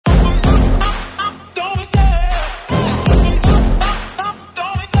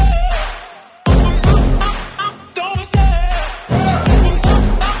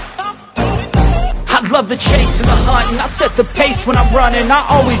up the pace when I'm running. I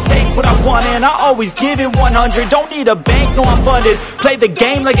always take what I want and I always give it 100. Don't need a bank, no I'm funded. Play the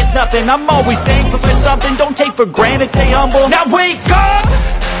game like it's nothing. I'm always thankful for something. Don't take for granted, stay humble. Now wake up!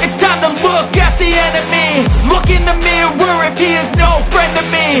 It's time to look at the enemy. Look in the mirror if he is no friend to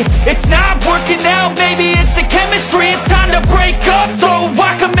me. It's not working out, maybe it's the chemistry. It's time to break up so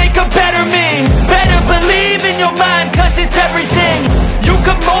I can make a better me. Better believe in your mind, cause it's everything. You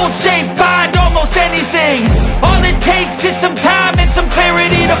can mold, shape, find almost anything. All it takes is some time and some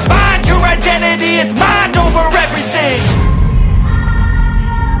clarity to find your identity. It's mind over everything.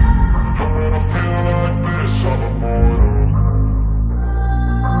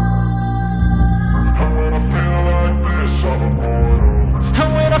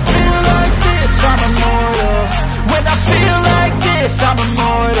 I'm immortal. When I feel like this, I'm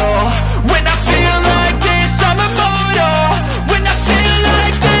immortal. When I feel like this, I'm immortal. When I feel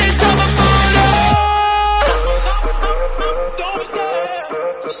like this, I'm immortal. Don't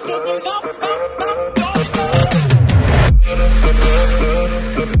stop, stepping up, don't stop.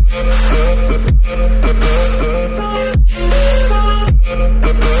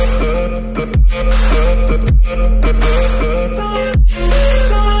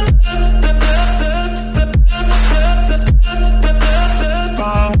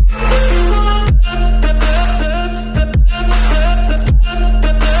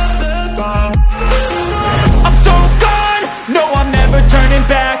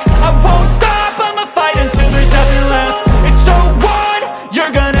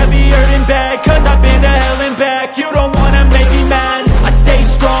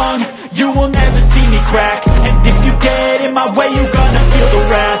 And if you get in my way, you gonna feel the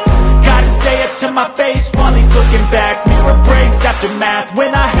wrath. Gotta say it to my face while he's looking back. Mirror breaks after math. When